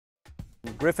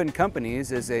Gryphon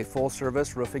Companies is a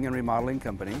full-service roofing and remodeling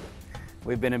company.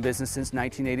 We've been in business since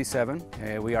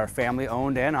 1987. We are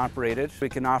family-owned and operated. We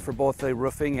can offer both the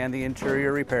roofing and the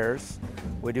interior repairs.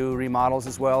 We do remodels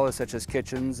as well, such as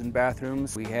kitchens and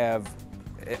bathrooms. We have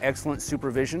excellent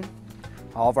supervision.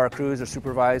 All of our crews are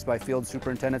supervised by field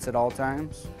superintendents at all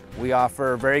times. We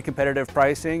offer very competitive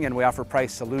pricing and we offer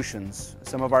price solutions.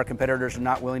 Some of our competitors are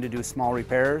not willing to do small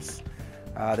repairs.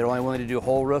 They're only willing to do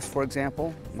whole roofs, for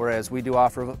example, whereas we do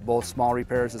offer both small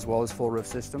repairs as well as full roof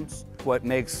systems. What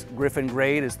makes Gryphon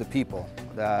great is the people,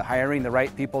 hiring the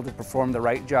right people to perform the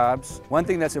right jobs. One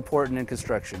thing that's important in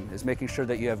construction is making sure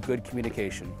that you have good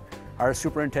communication. Our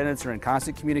superintendents are in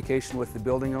constant communication with the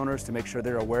building owners to make sure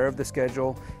they're aware of the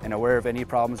schedule and aware of any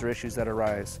problems or issues that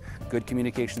arise. Good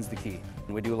communication is the key.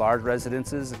 We do large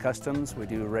residences, customs, we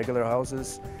do regular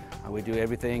houses, we do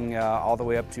everything all the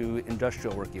way up to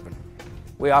industrial work even.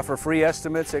 We offer free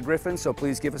estimates at Gryphon, so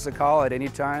please give us a call at any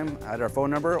time at our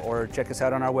phone number or check us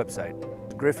out on our website,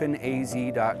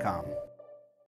 gryphonaz.com.